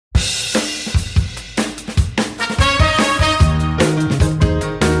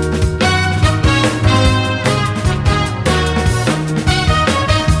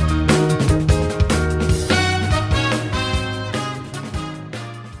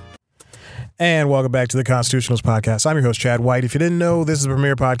And welcome back to the Constitutionals Podcast. I'm your host, Chad White. If you didn't know, this is the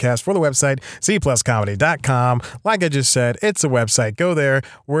premier podcast for the website, cpluscomedy.com. Like I just said, it's a website. Go there.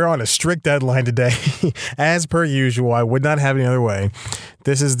 We're on a strict deadline today. As per usual, I would not have it any other way.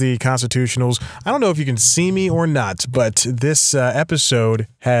 This is the Constitutionals. I don't know if you can see me or not, but this episode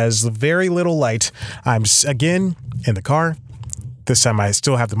has very little light. I'm, again, in the car. This time I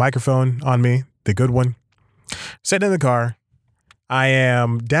still have the microphone on me, the good one. Sitting in the car. I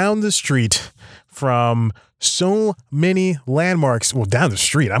am down the street from so many landmarks. Well, down the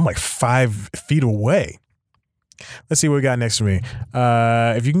street, I'm like 5 feet away. Let's see what we got next to me.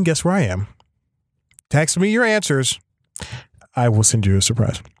 If you can guess where I am, text me your answers. I will send you a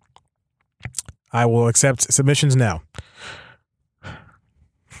surprise. I will accept submissions now.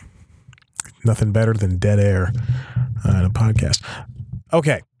 Nothing better than dead air on a podcast.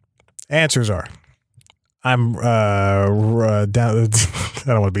 Okay. Answers are. I'm down. I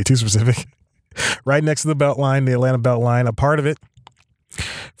don't want to be too specific. Right next to the Beltline, the Atlanta Beltline, a part of it.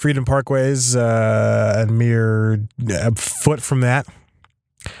 Freedom Parkway's a mere foot from that.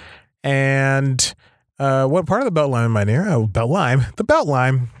 And what part of the Beltline am I near? Oh, Beltline. The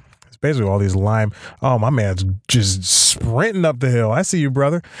Beltline. It's basically all these lime. Oh, my man's just sprinting up the hill. I see you,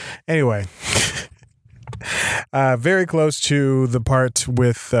 brother. Anyway. Very close to the part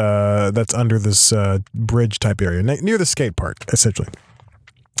with that's under this bridge type area, near the skate park, essentially.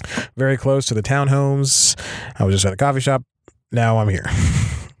 Very close to the townhomes. I was just at a coffee shop. Now I'm here.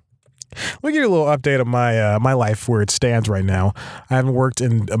 Let me give you a little update of my life, where it stands right now. I haven't worked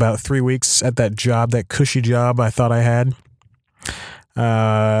in about 3 weeks at that job, that cushy job I thought I had.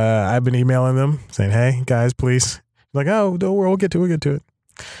 I've been emailing them saying, "Hey guys, please." Like, "Oh, don't worry, we'll get to it."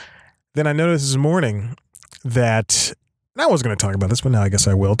 Then I noticed this morning that I wasn't going to talk about this, but now I guess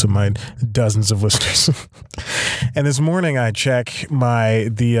I will to my dozens of listeners. And this morning I check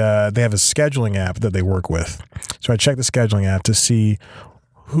they have a scheduling app that they work with. So I check the scheduling app to see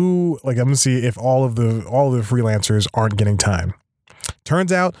I'm going to see if all of the freelancers aren't getting time.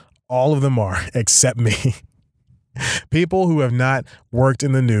 Turns out all of them are, except me. People who have not worked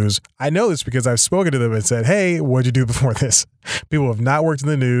in the news. I know this because I've spoken to them and said, "Hey, what'd you do before this?" People who have not worked in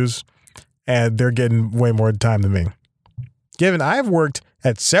the news, and they're getting way more time than me. Given I've worked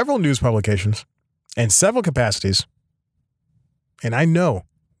at several news publications in several capacities, and I know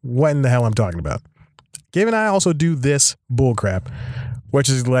what in the hell I'm talking about. Given I also do this bullcrap, which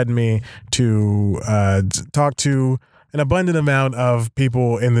has led me to talk to an abundant amount of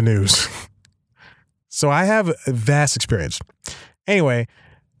people in the news. So I have a vast experience. Anyway,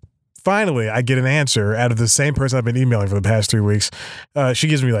 finally, I get an answer out of the same person I've been emailing for the past 3 weeks. She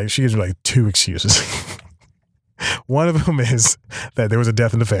gives me like 2 excuses. One of them is that there was a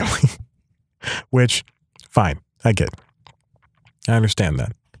death in the family, which, fine, I get. I understand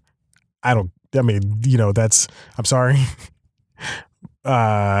that. I'm sorry.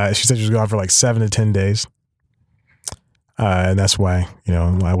 She said she was gone for like 7 to 10 days. And that's why,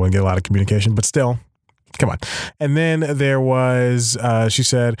 I wouldn't get a lot of communication, but still. Come on. And then there was, she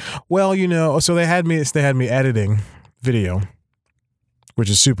said, well, so they had me editing video, which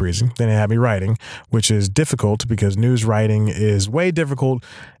is super easy. Then they had me writing, which is difficult because news writing is way difficult.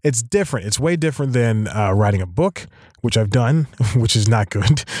 It's different. It's way different than writing a book, which I've done, which is not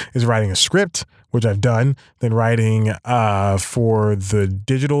good. Is writing a script, which I've done, then writing for the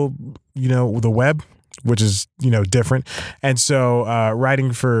digital, the web, which is, different. And so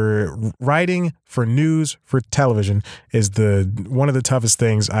writing for news for television is one of the toughest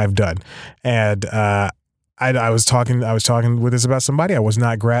things I've done. And I was talking with this about somebody. I was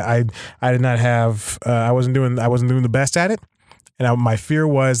not I did not have I wasn't doing the best at it. And my fear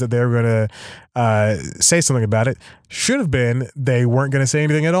was that they were going to say something about it. Should have been they weren't going to say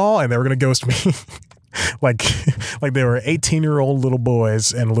anything at all, and they were going to ghost me. like they were 18-year-old little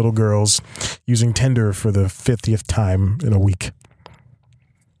boys and little girls using Tinder for the 50th time in a week.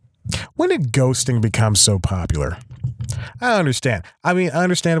 When did ghosting become so popular? I don't understand. I mean,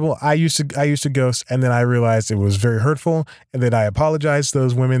 understandable. I used to ghost, and then I realized it was very hurtful, and then I apologized to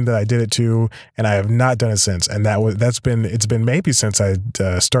those women that I did it to, and I have not done it since. And it's been maybe since I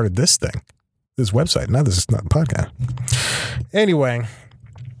started this website. This is not a podcast. Anyway,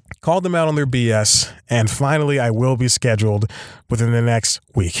 called them out on their BS, and finally I will be scheduled within the next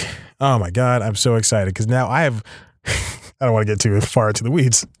week. Oh my God, I'm so excited because now I have. I don't want to get too far into the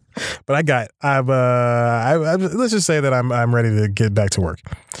weeds. But let's just say that I'm ready to get back to work.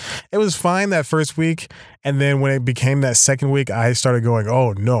 It was fine that first week, and then when it became that second week, I started going,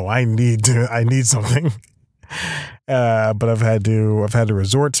 "Oh no, I need something." But I've had to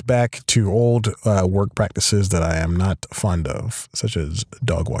resort back to old work practices that I am not fond of, such as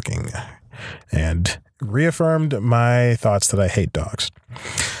dog walking. and reaffirmed my thoughts that I hate dogs.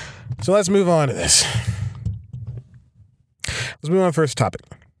 So let's move on to this. Let's move on to the first topic.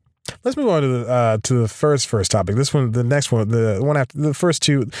 Let's move on to the first topic. This one, the next one, the one after the first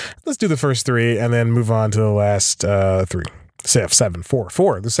two. Let's do the first three and then move on to the last three.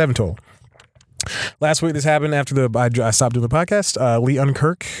 Four. There's seven total. Last week, this happened after I stopped doing the podcast. Lee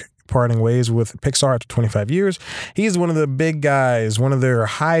Unkrich parting ways with Pixar after 25 years. He's one of the big guys, one of their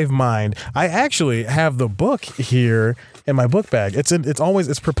hive mind. I actually have the book here in my book bag. It's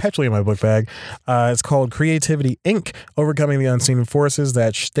perpetually in my book bag. It's called Creativity Inc. Overcoming the Unseen Forces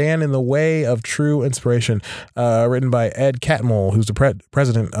That Stand in the Way of True Inspiration, written by Ed Catmull, who's the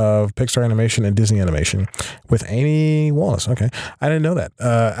president of Pixar Animation and Disney Animation, with Amy Wallace. Okay. I didn't know that.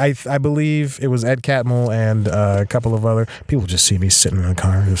 I believe it was Ed Catmull and a couple of other people. Just see me sitting in the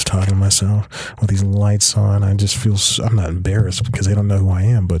car just talking to myself with these lights on. I just feel I'm not embarrassed because they don't know who I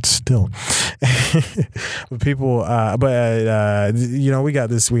am, but still. People, we got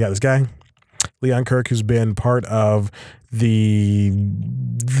this guy, Lee Unkrich, who's been part of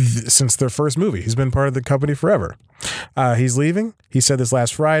since their first movie. He's been part of the company forever. He's leaving. He said this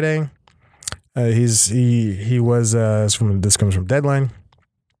last Friday. This comes from Deadline.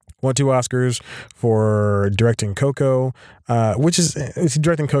 Won 2 Oscars for directing Coco, he's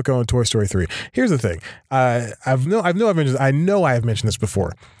directing Coco and Toy Story 3. Here's the thing. I know I've mentioned this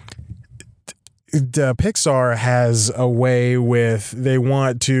before. Pixar has a way they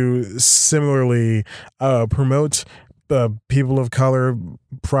want to similarly promote people of color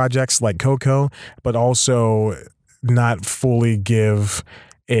projects like Coco, but also not fully give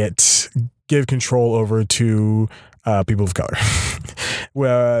control over to people of color.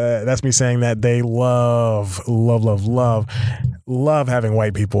 Well, that's me saying that they love having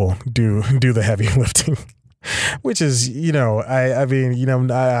white people do the heavy lifting. Which is, I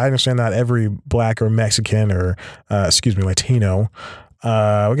understand not every black or Mexican or, Latino. We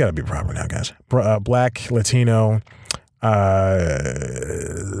got to be proper now, guys. Black, Latino, other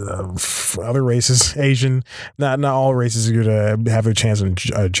races, Asian. Not all races are going to have a chance in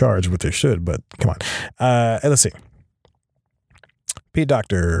charge, what they should, but come on. Let's see. Pete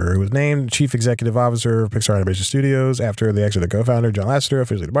Docter, who was named Chief Executive Officer of Pixar Animation Studios after the exit of the co-founder, John Lasseter,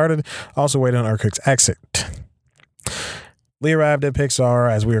 officially departed, also waited on Uncrich's exit. Lee arrived at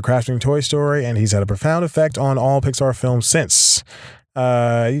Pixar as we were crafting Toy Story, and he's had a profound effect on all Pixar films since.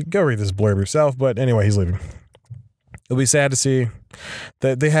 You can go read this blurb yourself, but anyway, he's leaving. It'll be sad to see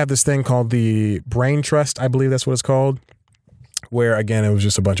that they have this thing called the Brain Trust, I believe that's what it's called, where, again, it was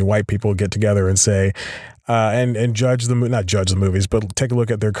just a bunch of white people get together and say, and not judge the movies, but take a look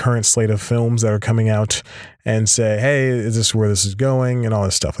at their current slate of films that are coming out and say, hey, is this where this is going? And all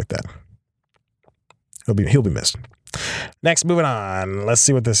this stuff like that. He'll be missed. Next, moving on. Let's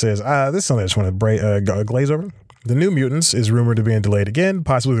see what this is. This is something I just want to glaze over. The New Mutants is rumored to be delayed again,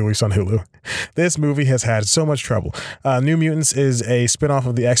 possibly released on Hulu. This movie has had so much trouble. New Mutants is a spinoff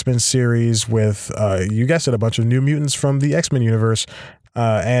of the X-Men series with, you guessed it, a bunch of New Mutants from the X-Men universe.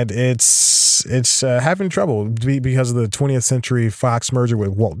 And it's having trouble because of the 20th Century Fox merger with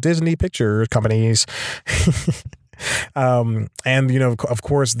Walt Disney Pictures companies. And, of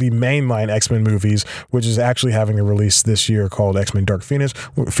course, the mainline X-Men movies, which is actually having a release this year called X-Men Dark Pheenus.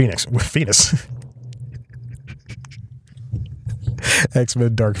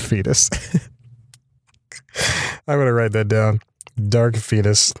 X-Men Dark Pheenus. I'm going to write that down. Dark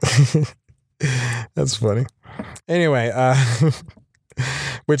Pheenus. That's funny. Anyway,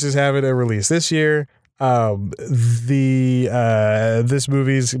 which is having a release this year. This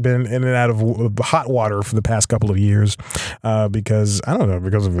movie's been in and out of hot water for the past couple of years because of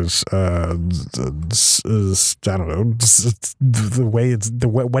its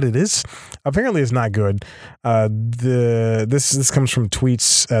what it is. Apparently, it's not good. This comes from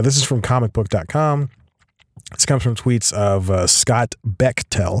tweets. This is from comicbook.com. This comes from tweets of Scott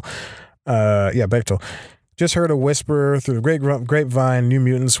Bechtel. Bechtel. Just heard a whisper through the grapevine, New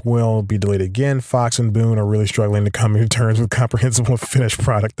Mutants will be delayed again. Fox and Boone are really struggling to come to terms with comprehensible finished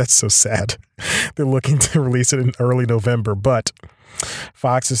product. That's so sad. They're looking to release it in early November, but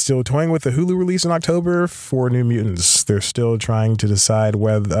Fox is still toying with the Hulu release in October for New Mutants. They're still trying to decide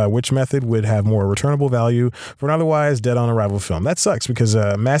which method would have more returnable value for an otherwise dead-on arrival film. That sucks because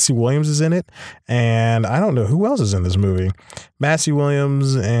Massey Williams is in it, and I don't know who else is in this movie. Massey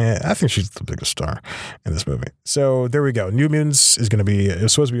Williams, and I think she's the biggest star in this movie. So there we go. New Mutants is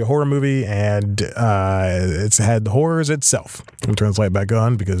it's supposed to be a horror movie, and it's had horrors itself. I'm turning this light back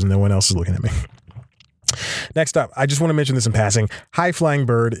on because no one else is looking at me. Next up, I just want to mention this in passing. High Flying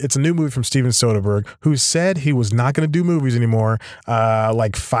Bird. It's a new movie from Steven Soderbergh, who said he was not going to do movies anymore.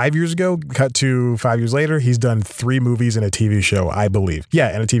 Like 5 years ago, cut to 5 years later, he's done 3 movies and a TV show, I believe. Yeah,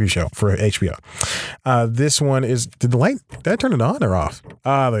 and a TV show for HBO. This one is, did I turn it on or off?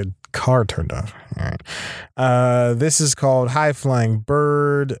 The car turned off. All right. This is called High Flying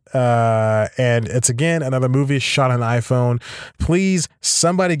Bird, and it's again another movie shot on an iPhone. Please,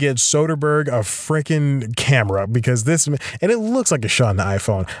 somebody get Soderbergh a freaking camera, because and it looks like a shot on the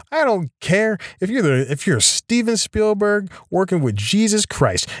iPhone. I don't care if you're Steven Spielberg working with Jesus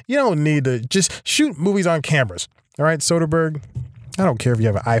Christ. You don't need to just shoot movies on cameras. All right, Soderbergh. I don't care if you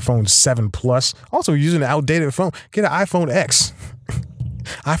have an iPhone 7 Plus. Also, using an outdated phone, get an iPhone X.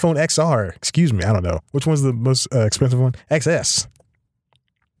 iPhone XR, excuse me, I don't know. Which one's the most expensive one? XS.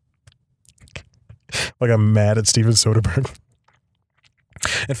 Like I'm mad at Steven Soderbergh.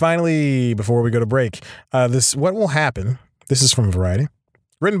 And finally, before we go to break, what will happen, this is from Variety,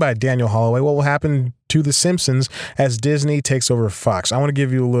 written by Daniel Holloway, what will happen to The Simpsons as Disney takes over Fox. I want to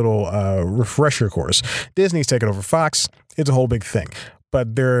give you a little refresher course. Disney's taken over Fox. It's a whole big thing.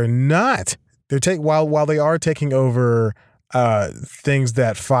 But they're not, while they are taking over things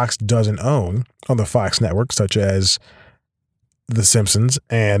that Fox doesn't own on the Fox network, such as The Simpsons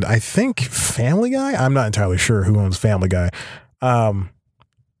and I think Family Guy. I'm not entirely sure who owns Family Guy.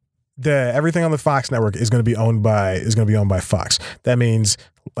 Everything on the Fox network is going to be owned by Fox. That means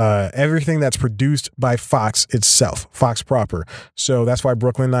everything that's produced by Fox itself, Fox proper. So that's why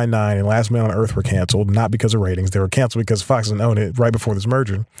Brooklyn Nine-Nine and Last Man on Earth were canceled, not because of ratings. They were canceled because Fox didn't own it right before this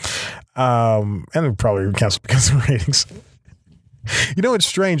merger, and they probably were canceled because of ratings. You know, it's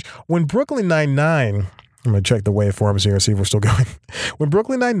strange. When Brooklyn Nine-Nine, I'm going to check the waveforms here and see if we're still going. When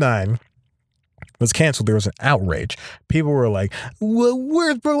Brooklyn Nine-Nine was canceled, there was an outrage. People were like, well,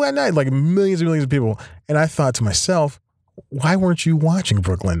 where's Brooklyn Nine-Nine? Like millions and millions of people. And I thought to myself, why weren't you watching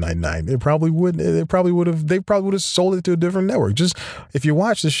Brooklyn Nine-Nine? They probably would have sold it to a different network. Just if you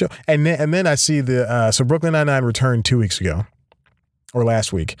watch the show. And then I see so Brooklyn Nine-Nine returned 2 weeks ago or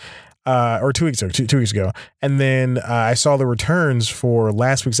last week. Or 2 weeks ago, two weeks ago. And then I saw the returns for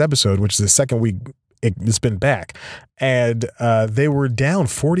last week's episode, which is the second week it's been back. And they were down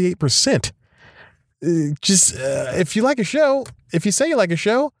 48%. If you like a show, if you say you like a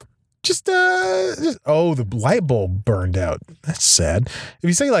show, the light bulb burned out. That's sad. If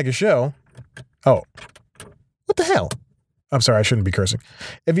you say you like a show, what the hell? I'm sorry, I shouldn't be cursing.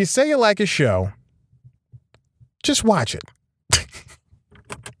 If you say you like a show, just watch it.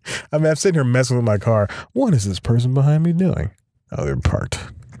 I mean, I'm sitting here messing with my car. What is this person behind me doing? Oh, they're parked.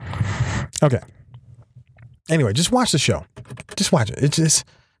 Okay. Anyway, just watch the show. Just watch it.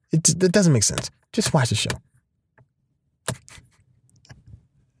 It doesn't make sense. Just watch the show.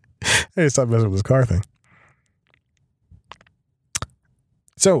 I need to stop messing with this car thing.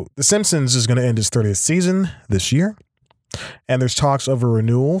 So, The Simpsons is going to end its 30th season this year. And there's talks of a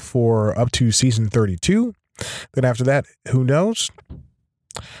renewal for up to season 32. Then after that, who knows?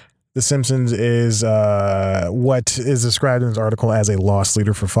 The Simpsons is what is described in this article as a loss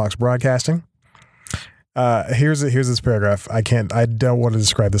leader for Fox Broadcasting. Here's this paragraph. I don't want to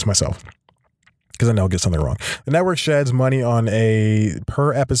describe this myself because I know I'll get something wrong. The network sheds money on a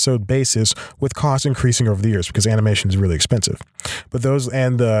per episode basis, with costs increasing over the years because animation is really expensive. But those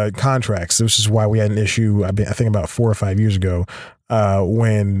and the contracts, this is why we had an issue, I think about 4 or 5 years ago,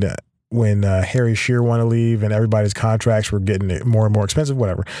 when Harry Shearer wanted to leave and everybody's contracts were getting more and more expensive,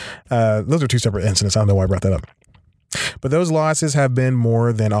 whatever. Those are 2 separate incidents. I don't know why I brought that up. But those losses have been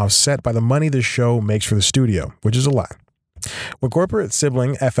more than offset by the money the show makes for the studio, which is a lot. When corporate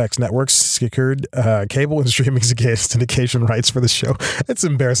sibling FX Networks secured cable and streaming syndication rights for the show, it's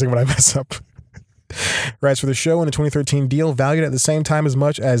embarrassing when I mess up. Rights for the show in a 2013 deal valued at the same time as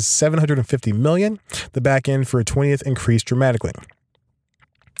much as $750 million. The back end for a 20th increased dramatically.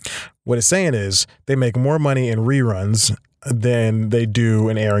 What it's saying is they make more money in reruns than they do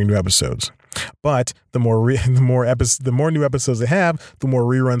in airing new episodes. But the more new episodes they have, the more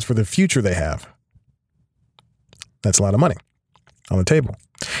reruns for the future they have. That's a lot of money on the table.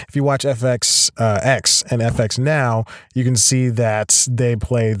 If you watch FX X and FX Now, you can see that they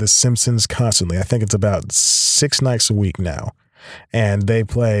play The Simpsons constantly. I think it's about 6 nights a week now. And they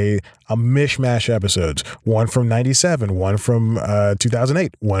play a mishmash episodes. One from 97, one from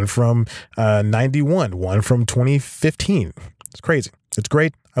 2008, one from 91, one from 2015. It's crazy. It's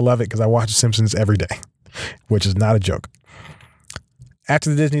great. I love it because I watch The Simpsons every day, which is not a joke. After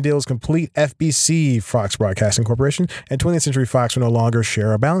the Disney deal is complete, FBC, Fox Broadcasting Corporation, and 20th Century Fox will no longer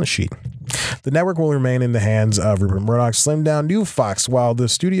share a balance sheet. The network will remain in the hands of Rupert Murdoch's slimmed down new Fox, while the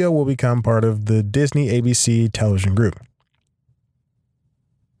studio will become part of the Disney ABC television group.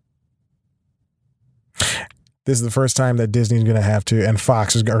 This is the first time that Disney's going to have to, and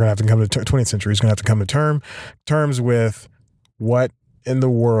Fox are going to have to come to 20th century is going to have to come to terms with what in the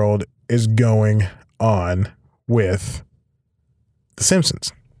world is going on with The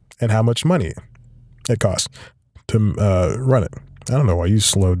Simpsons and how much money it costs to run it. I don't know why you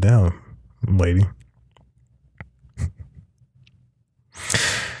slowed down, lady.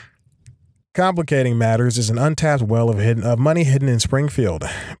 Complicating matters is an untapped well of money hidden in Springfield.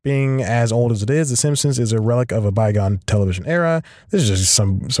 Being as old as it is, The Simpsons is a relic of a bygone television era. This is just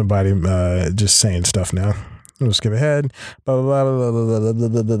somebody just saying stuff now. We'll skip ahead. Blah, blah, blah, blah, blah,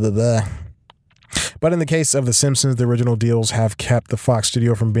 blah, blah, blah, blah. But in the case of The Simpsons, the original deals have kept the Fox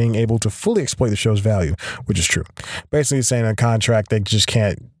studio from being able to fully exploit the show's value, which is true. Basically saying in a contract, they just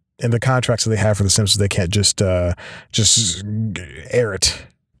can't, in the contracts that they have for The Simpsons, they can't just air it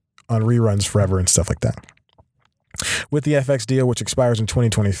on reruns forever and stuff like that. With the FX deal, which expires in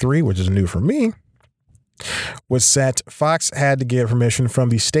 2023, which is new for me, was set, Fox had to get permission from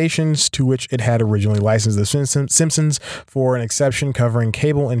the stations to which it had originally licensed The Simpsons for an exception covering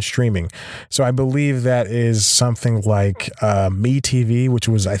cable and streaming. So I believe that is something like MeTV, which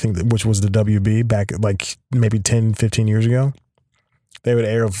was the WB back like maybe 10, 15 years ago. They would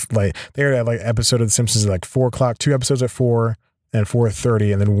air like episode of The Simpsons at like 4 o'clock, 2 episodes at 4 and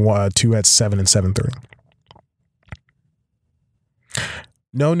 4:30, and then 2 at 7 and 7:30.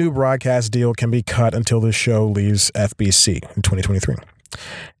 No new broadcast deal can be cut until the show leaves FBC in 2023.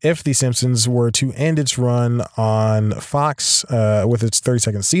 If The Simpsons were to end its run on Fox with its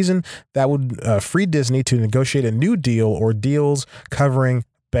 32nd season, that would free Disney to negotiate a new deal or deals covering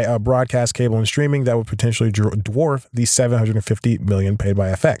broadcast, cable, and streaming that would potentially dwarf the $750 million paid by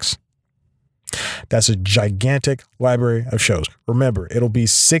FX. That's a gigantic library of shows. Remember, it'll be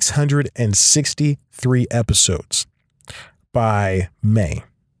 663 episodes by May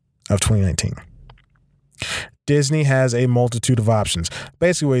of 2019. Disney has a multitude of options.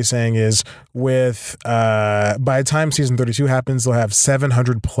 Basically what he's saying is by the time season 32 happens, they'll have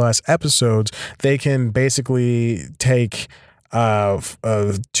 700 plus episodes. They can basically take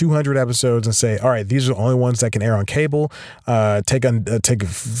 200 episodes and say, all right, these are the only ones that can air on cable. Take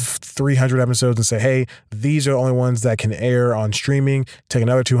 300 episodes and say, hey, these are the only ones that can air on streaming. Take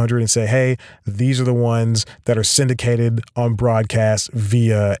another 200 and say, hey, these are the ones that are syndicated on broadcast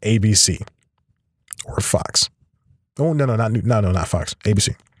via ABC or Fox. Oh, not Fox,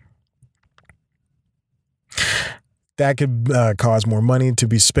 ABC. That could cause more money to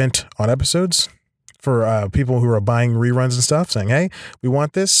be spent on episodes. For people who are buying reruns and stuff, saying, "Hey, we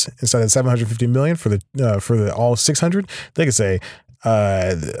want this instead of $750 million for the all 600." They could say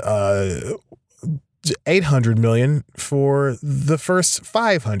 $800 million for the first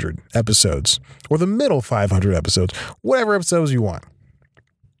 500 episodes or the middle 500 episodes, whatever episodes you want.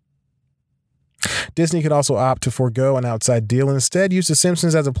 Disney could also opt to forego an outside deal and instead use The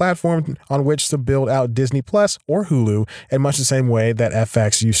Simpsons as a platform on which to build out Disney Plus or Hulu in much the same way that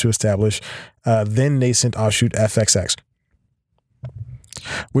FX used to establish then nascent offshoot FXX.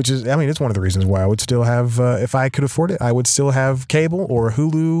 Which is, it's one of the reasons why I would still have, if I could afford it, I would still have cable or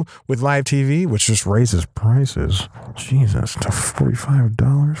Hulu with live TV, which just raises prices. Jesus, to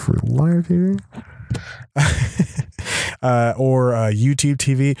 $45 for live TV? Or YouTube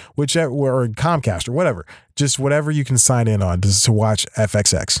TV, whichever, or Comcast or whatever, just whatever you can sign in on to watch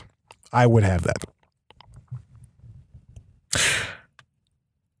FXX. I would have that.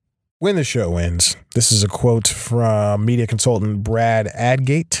 When the show ends, this is a quote from media consultant Brad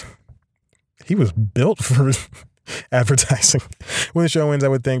Adgate. He was built for advertising. When the show ends, I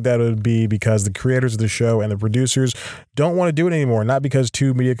would think that it would be because the creators of the show and the producers don't want to do it anymore, not because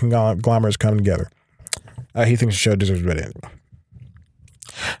two media conglomerates come together. He thinks the show deserves a better ending.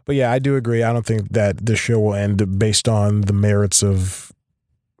 But yeah, I do agree. I don't think that the show will end based on the merits of,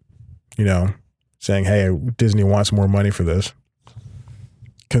 saying, hey, Disney wants more money for this.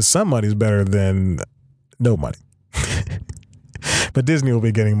 Because some money's better than no money. But Disney will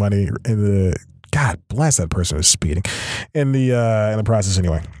be getting money in the, God bless that person who's speeding, in the process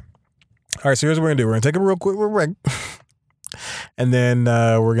anyway. All right, so here's what we're going to do. We're going to take a real quick break. And then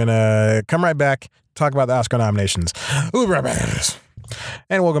we're going to come right back, talk about the Oscar nominations. We'll be right back.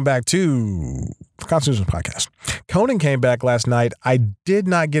 And welcome back to the Constitution Podcast. Conan came back last night. I did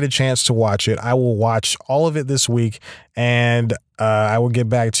not get a chance to watch it. I will watch all of it this week, and I will get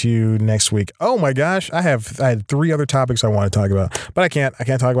back to you next week. Oh my gosh, I had 3 other topics I want to talk about, but I can't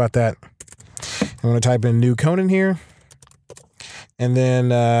talk about that. I'm going to type in new Conan here, And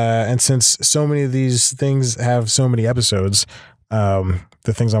then, and since so many of these things have so many episodes,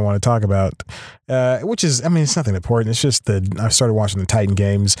 the things I want to talk about, which is, I mean, it's nothing important. It's just that I started watching the Titan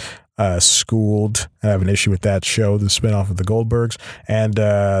Games, Schooled. I have an issue with that show, the spinoff of the Goldbergs, and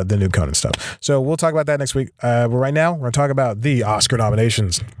the new Conan stuff. So we'll talk about that next week. But right now, we're going to talk about the Oscar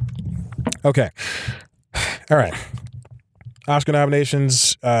nominations. Okay. All right. Oscar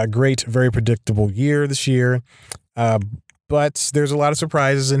nominations, great, very predictable year this year. But there's a lot of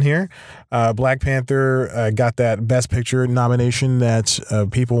surprises in here. Black Panther got that Best Picture nomination that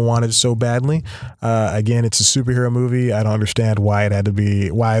people wanted so badly. Again, it's a superhero movie. I don't understand why it had to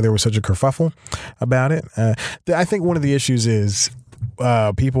be, why there was such a kerfuffle about it. I think one of the issues is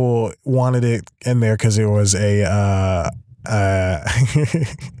people wanted it in there because it was a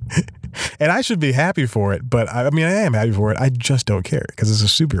and I should be happy for it, but I mean, I am happy for it. I just don't care because it's a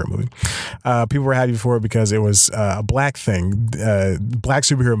superhero movie. People were happy for it because it was a black thing, black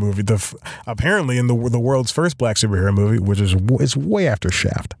superhero movie. Apparently in the world's first black superhero movie, which is way after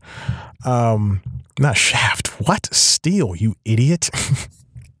Shaft. Not Shaft. What? Steel, you idiot.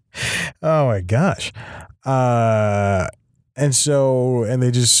 Oh my gosh. And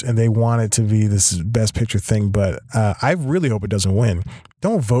they want it to be this Best Picture thing, but I really hope it doesn't win.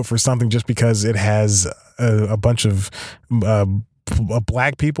 Don't vote for something just because it has a bunch of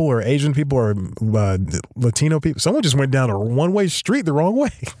black people or Asian people or Latino people. Someone just went down a one-way street the wrong way.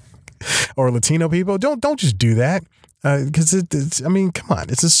 Or Latino people. Don't just do that. Because it's, I mean, come on,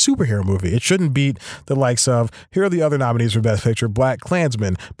 it's a superhero movie. It shouldn't beat the likes of, here are the other nominees for Best Picture: Black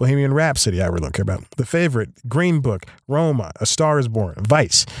Klansman, Bohemian Rhapsody, I really don't care about, The Favorite, Green Book, Roma, A Star is Born,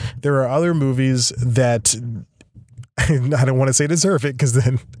 Vice. There are other movies that I don't want to say deserve it because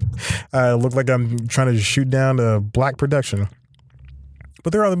then it look like I'm trying to shoot down a black production.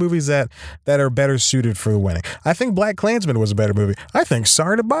 But there are other movies that are better suited for the winning. I think Black Klansman was a better movie. I think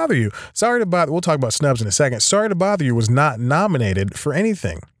Sorry to Bother You. We'll talk about snubs in a second. Sorry to Bother You was not nominated for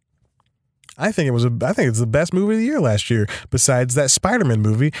anything. I think it's the best movie of the year last year, besides that Spider-Man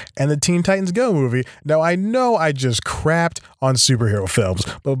movie and the Teen Titans Go movie. Now, I know I just crapped on superhero films,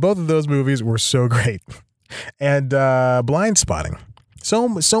 but both of those movies were so great. And Blind Spotting. So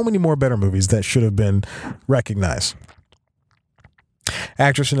many more better movies that should have been recognized.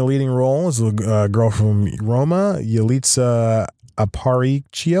 Actress in a leading role is the girl from Roma, Yalitza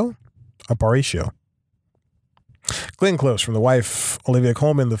Aparicio. Glenn Close from The Wife, Olivia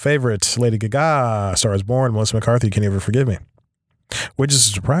Colman, The Favorite, Lady Gaga, Star is Born, Melissa McCarthy, Can You Ever Forgive Me? Which is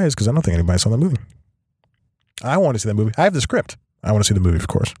a surprise because I don't think anybody saw that movie. I want to see that movie. I have the script. I want to see the movie, of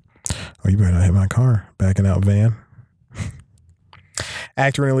course. Oh, you better not hit my car. Backing out van.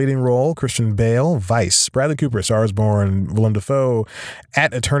 Actor in a leading role, Christian Bale, Vice, Bradley Cooper, Star is Born, Willem Dafoe,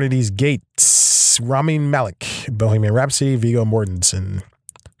 At Eternity's Gates, Rami Malek, Bohemian Rhapsody, Viggo Mortensen,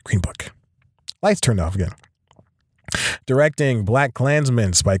 Green Book. Lights turned off again. Directing, Black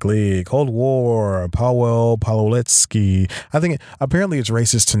Klansman, Spike Lee, Cold War, Paweł Pawlowski. I think apparently it's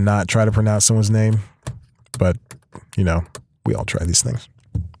racist to not try to pronounce someone's name, but you know, we all try these things.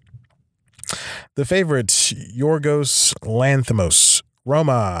 The Favorite, Yorgos Lanthimos,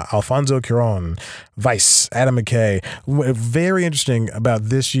 Roma, Alfonso Cuarón, Vice, Adam McKay. Very interesting about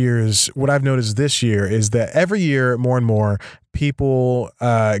this year's, what I've noticed this year is that every year more and more people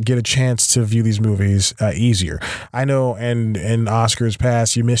get a chance to view these movies easier. I know, and in Oscars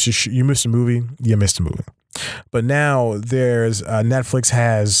past, you missed a movie. But now there's Netflix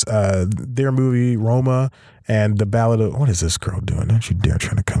has their movie Roma and the Ballad of, what is this girl doing? Don't you dare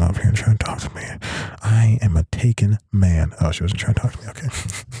trying to come up here and try to talk to me. I am a taken man. Oh, she wasn't trying to talk to me. Okay.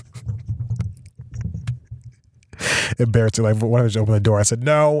 Embarrassing. Like when I was opening the door, I said,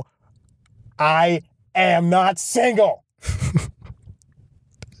 "No, I am not single."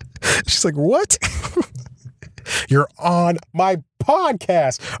 She's like, "What?" "You're on my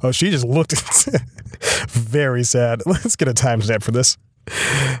podcast." Oh, she just looked very sad. Let's get a timestamp for this.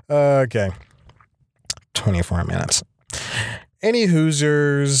 Okay. 24 minutes. Any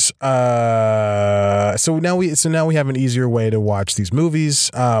Hoosers. So now we have an easier way to watch these movies.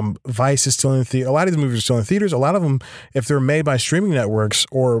 Vice is still in theater. A lot of these movies are still in theaters. A lot of them, if they're made by streaming networks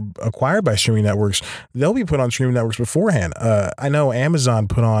or acquired by streaming networks, they'll be put on streaming networks beforehand. I know Amazon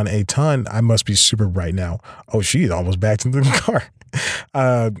put on a ton. I must be super bright now. Oh, she's almost backed into the car.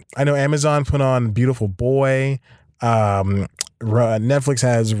 I know Amazon put on Beautiful Boy. Netflix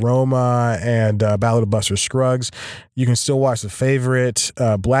has Roma and Ballad of Buster Scruggs. You can still watch The Favorite.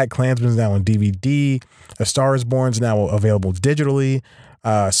 Black Klansman is now on DVD. A Star is Born is now available digitally.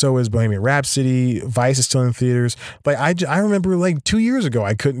 So is Bohemian Rhapsody. Vice is still in theaters. Like I remember like 2 years ago,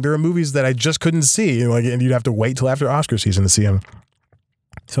 there were movies that I just couldn't see. And you'd have to wait till after Oscar season to see them.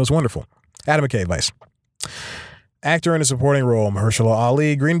 So it's wonderful. Adam McKay, Vice. Actor in a supporting role, Mahershala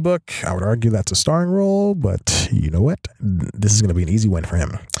Ali, Green Book. I would argue that's a starring role, but you know what? This is going to be an easy win for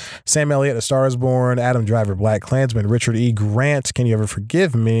him. Sam Elliott, A Star is Born. Adam Driver, Black Klansman. Richard E. Grant, Can You Ever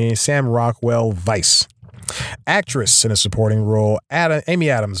Forgive Me? Sam Rockwell, Vice. Actress in a supporting role, Amy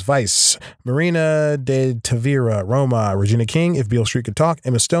Adams, Vice. Marina de Tavira, Roma. Regina King, If Beale Street Could Talk.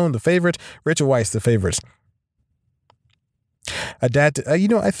 Emma Stone, The Favorite. Rachel Weisz, The Favorite. I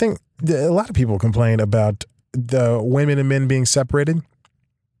think a lot of people complain about the women and men being separated.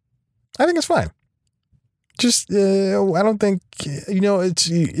 I think it's fine. Just I don't think it's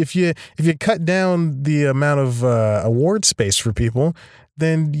if you cut down the amount of award space for people,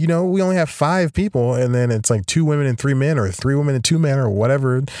 then we only have 5 people, and then it's like 2 women and 3 men, or 3 women and 2 men, or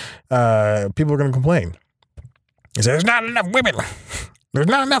whatever. People are going to complain. They say there's not enough women, there's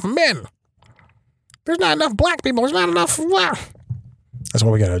not enough men, there's not enough black people, there's not enough. Wow. That's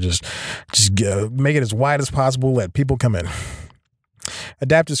why we gotta just make it as wide as possible. Let people come in.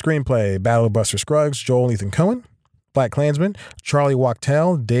 Adapted screenplay: Battle of Buster Scruggs, Joel and Ethan Coen. Black Klansman: Charlie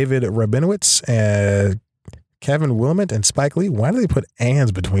Wachtel, David Rabinowitz, and Kevin Willamette and Spike Lee. Why do they put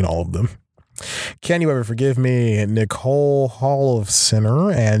ands between all of them? Can You Ever Forgive Me? Nicole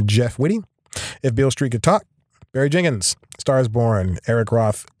Holofcener and Jeff Whitty. If Beale Street Could Talk. Barry Jenkins. Star is Born. Eric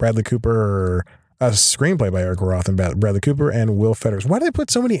Roth, Bradley Cooper. A screenplay by Eric Roth and Bradley Cooper and Will Fetters. Why do they put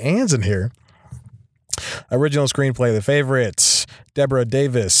so many ands in here? Original screenplay: The Favorite. Deborah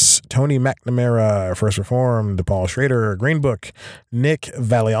Davis, Tony McNamara, First Reformed. Paul Schrader, Green Book. Nick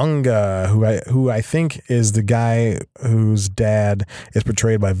Vallelonga, who I think is the guy whose dad is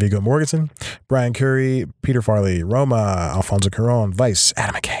portrayed by Viggo Mortensen. Brian Curry, Peter Farley, Roma. Alfonso Cuarón, Vice.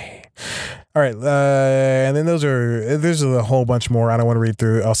 Adam McKay. All right, and then there's a whole bunch more I don't want to read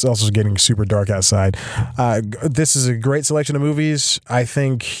through. Also getting super dark outside. This is a great selection of movies. I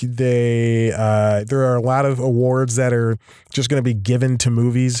think there are a lot of awards that are just going to be given to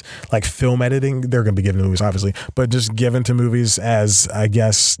movies, like film editing. They're going to be given to movies, obviously, but just given to movies as, I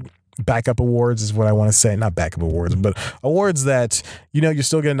guess, backup awards is what I want to say. Not backup awards, but awards that, you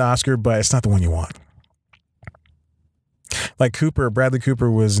still get an Oscar, but it's not the one you want. Like Bradley Cooper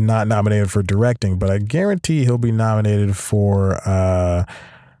was not nominated for directing, but I guarantee he'll be nominated for, not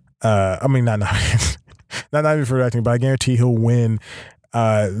nominated for directing, but I guarantee he'll win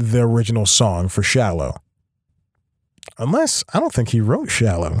the original song for Shallow. Unless, I don't think he wrote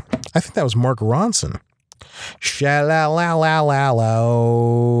Shallow. I think that was Mark Ronson. Shallow.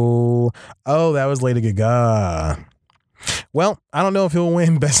 Oh, that was Lady Gaga. Well, I don't know if he'll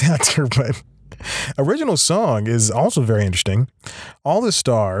win Best Actor, but original song is also very interesting. All the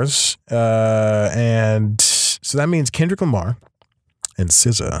stars, and so that means Kendrick Lamar and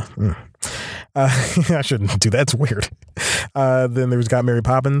SZA. I shouldn't do that. That's weird. Then there's got Mary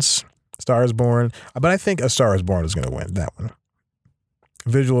Poppins, Star is Born, but I think A Star is Born is going to win that one.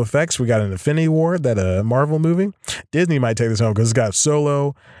 Visual effects, we got an Infinity War, that Marvel movie. Disney might take this home because it's got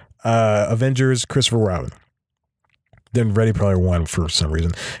Solo, Avengers, Christopher Robin. Then Ready Player One for some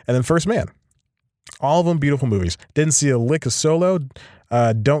reason, and then First Man. All of them beautiful movies. Didn't see a lick of Solo.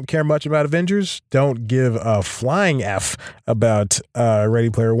 Don't care much about Avengers. Don't give a flying F about Ready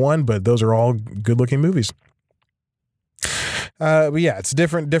Player One, but those are all good-looking movies. But yeah, it's a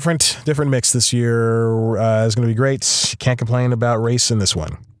different mix this year. It's going to be great. Can't complain about race in this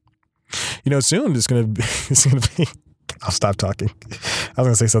one. Soon it's going to be. I'll stop talking. I was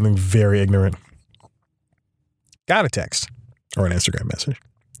going to say something very ignorant. Got a text or an Instagram message.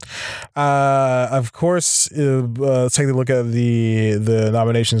 Of course, let's take a look at the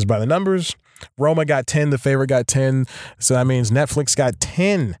nominations by the numbers. Roma got 10. The Favorite got 10. So that means Netflix got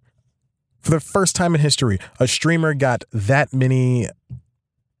 10. For the first time in history, a streamer got that many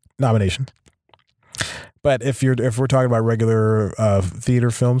nominations. But if we're talking about regular theater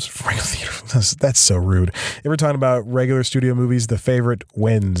films, that's so rude. If we're talking about regular studio movies, The Favorite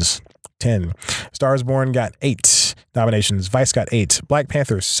wins 10. Star is Born got 8 nominations. Vice got 8. Black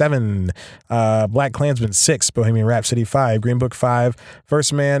Panther 7. Black Klansman 6. Bohemian Rhapsody 5. Green Book 5.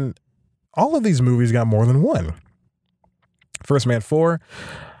 First Man. All of these movies got more than 1. First Man 4.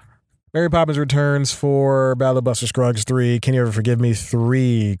 Mary Poppins Returns 4, Battle of Buster Scruggs 3, Can You Ever Forgive Me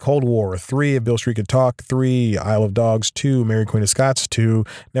 3, Cold War 3, If Beale Street Could Talk 3, Isle of Dogs 2, Mary Queen of Scots 2,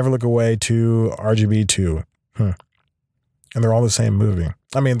 Never Look Away 2, RGB 2. And they're all the same movie.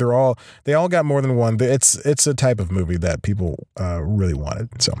 I mean, they all got more than 1. It's a type of movie that people really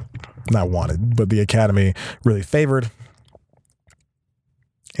wanted. So, not wanted, but the Academy really favored.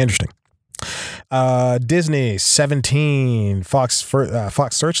 Interesting. Disney 17, Fox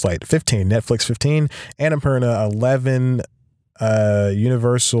Searchlight 15, Netflix 15, Annapurna 11,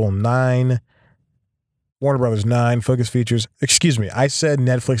 Universal 9, Warner Brothers 9, Focus Features. Excuse me, I said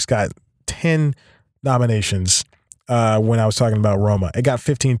Netflix got 10 nominations when I was talking about Roma. It got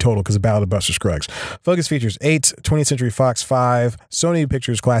 15 total because of Ballad of Buster Scruggs. Focus Features 8, 20th Century Fox 5, Sony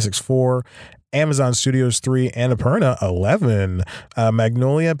Pictures Classics 4, Amazon Studios 3, Annapurna 11,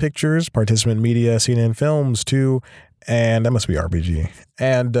 Magnolia Pictures, Participant Media, CNN Films 2, and that must be RPG.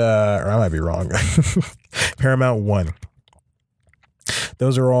 And, or I might be wrong. Paramount 1.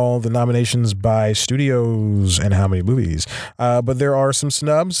 Those are all the nominations by studios and how many movies. But there are some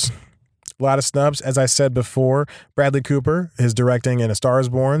snubs. A lot of snubs. As I said before, Bradley Cooper, his directing in A Star Is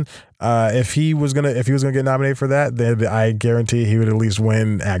Born. If he was gonna get nominated for that, then I guarantee he would at least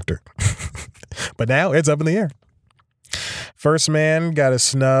win actor. But now it's up in the air. First Man got a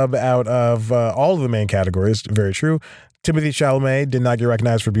snub out of all of the main categories. Very true. Timothée Chalamet did not get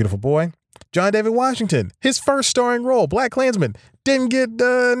recognized for Beautiful Boy. John David Washington, his first starring role, Black Klansman, didn't get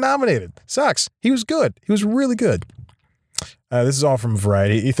nominated. Sucks. He was good. He was really good. This is all from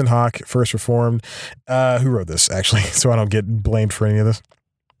Variety. Ethan Hawke, First Reformed. Who wrote this, actually, so I don't get blamed for any of this?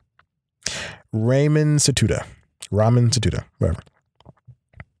 Ramen Satuda, whatever.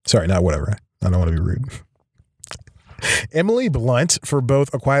 Sorry, not whatever. I don't want to be rude. Emily Blunt for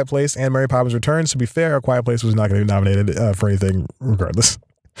both A Quiet Place and Mary Poppins Returns. To be fair, A Quiet Place was not going to be nominated for anything regardless.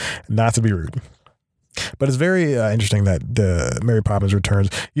 Not to be rude. But it's very interesting that Mary Poppins Returns,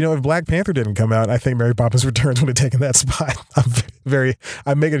 if Black Panther didn't come out, I think Mary Poppins Returns would have taken that spot.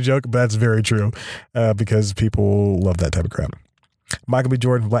 I'm making a joke, but that's very true because people love that type of crap. Michael B.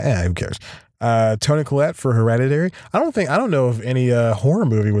 Jordan, who cares? Toni Collette for Hereditary. I don't know if any horror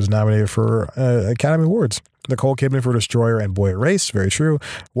movie was nominated for Academy Awards. Nicole Kidman for Destroyer and Boy Erased. Very true.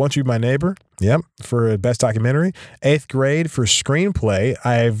 Won't You Be My Neighbor? Yep. For Best Documentary. 8th Grade for Screenplay.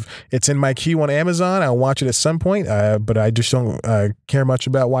 It's in my queue on Amazon. I'll watch it at some point, but I just don't care much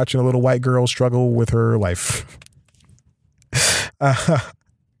about watching a little white girl struggle with her life.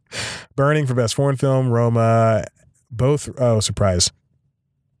 Burning for Best Foreign Film. Roma. Both. Oh, surprise.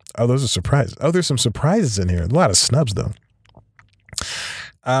 Oh, those are surprises. Oh, there's some surprises in here. A lot of snubs, though.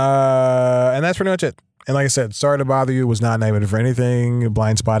 And that's pretty much it. And like I said, Sorry to Bother You was not nominated for anything.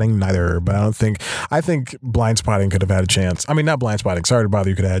 Blind Spotting, neither. But I think Blind Spotting could have had a chance. I mean, not Blind Spotting. Sorry to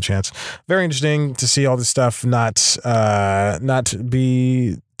Bother You could have had a chance. Very interesting to see all this stuff not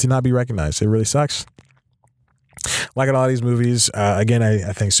be recognized. It really sucks. Like a lot of these movies, again,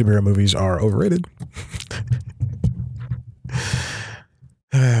 I think superhero movies are overrated.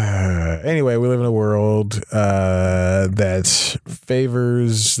 Anyway, we live in a world that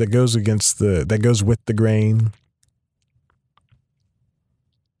goes with the grain.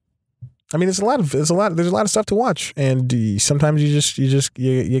 I mean, there's a lot of stuff to watch, and sometimes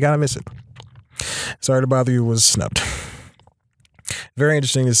you gotta miss it. Sorry to Bother You was snubbed. Very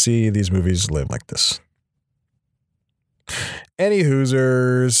interesting to see these movies live like this. Any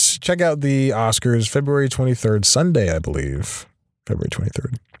Hoosers, check out the Oscars, February 23rd, Sunday, I believe. February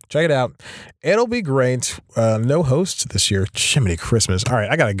 23rd. Check it out. It'll be great. No host this year. Jiminy Christmas. All right,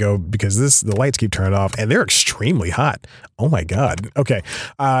 I gotta go because the lights keep turning off and they're extremely hot. Oh my God. Okay.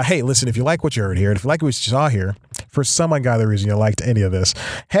 Hey, listen, if you like what you heard here, and if you like what you saw here, for some ungodly reason you liked any of this,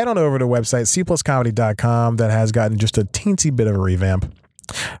 head on over to the website, cpluscomedy.com, that has gotten just a teensy bit of a revamp.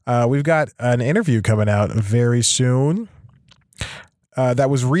 We've got an interview coming out very soon. That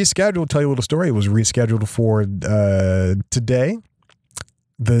was rescheduled. Tell you a little story. It was rescheduled for today.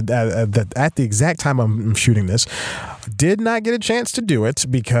 At the exact time I'm shooting this, did not get a chance to do it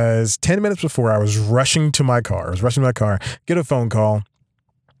because 10 minutes before I was rushing to my car. Get a phone call.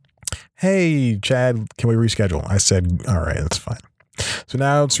 Hey, Chad, can we reschedule? I said, all right, that's fine. So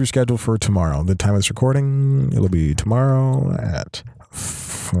now it's rescheduled for tomorrow. The time of this recording, it'll be tomorrow at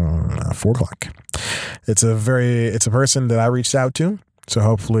 4 o'clock. It's a person that I reached out to, so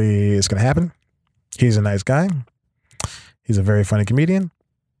hopefully it's going to happen. He's a nice guy. He's a very funny comedian.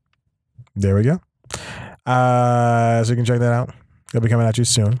 There we go. So you can check that out. It'll be coming at you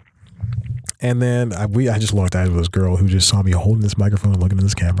soon. And then I just looked at this girl who just saw me holding this microphone and looking at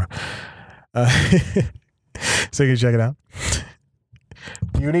this camera. So you can check it out.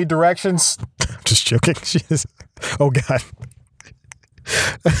 Do you need directions? Just joking. Oh God.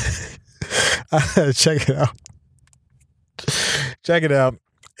 Check it out. Check it out.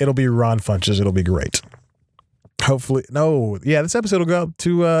 It'll be Ron Funches. It'll be great. Hopefully, this episode will go up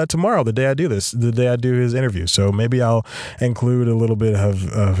to tomorrow, the day I do his interview. So maybe I'll include a little bit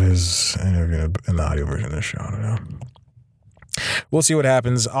of his interview in the audio version of the show. I don't know. we'll see what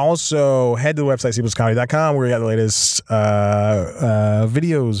happens. Also, head to the website, cpluscomedy.com, where you got the latest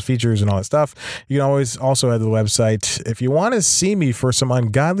videos, features, and all that stuff. You can always also head to the website if you want to see me for some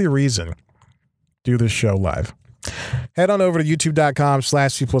ungodly reason do this show live. Head on over to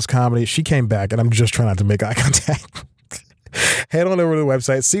youtube.com/cpluscomedy. She came back, and I'm just trying not to make eye contact. Head on over to the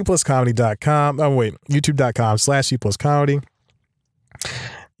website, cpluscomedy.com. Oh, wait, youtube.com/cpluscomedy.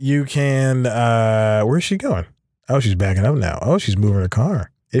 You can, where's she going? Oh, she's backing up now. Oh, she's moving her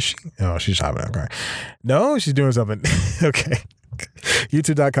car. Is she? Oh, she's hopping in her car. No, she's doing something. Okay.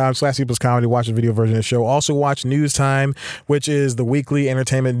 youtube.com/cpluscomedy. Watch the video version of the show. Also watch News Time, which is the weekly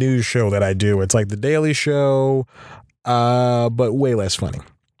entertainment news show that I do. It's like the Daily Show, but way less funny.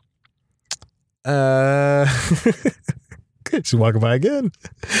 She's walking by again.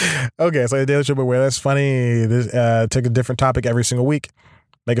 Okay, it's like the Daily Show, but way less funny. This, take a different topic every single week.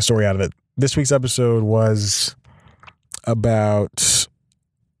 Make a story out of it. This week's episode was about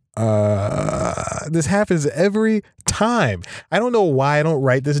this happens every time. I don't know why I don't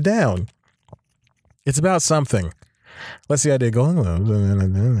write this down. It's about something. Let's see how they go.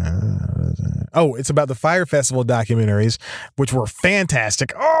 Oh, it's about the Fire Festival documentaries, which were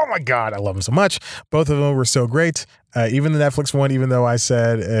fantastic. Oh my God, I love them so much. Both of them were so great. Even the Netflix one, even though I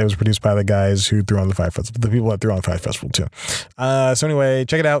said it was produced by the guys who threw on the Fire Festival, the people that threw on the Fire Festival too. So anyway,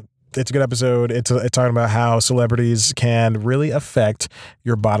 check it out. It's a good episode. It's talking about how celebrities can really affect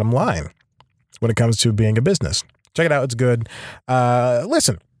your bottom line when it comes to being a business. Check it out. It's good.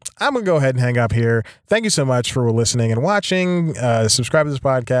 Listen, I'm going to go ahead and hang up here. Thank you so much for listening and watching. Subscribe to this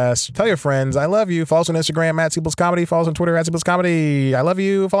podcast. Tell your friends. I love you. Follow us on Instagram at @CPlusComedy. Follow us on Twitter at @CPlusComedy. I love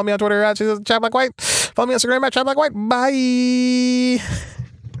you. Follow me on Twitter at @ChatBlackWhite. Follow me on Instagram at @ChatBlackWhite. Bye.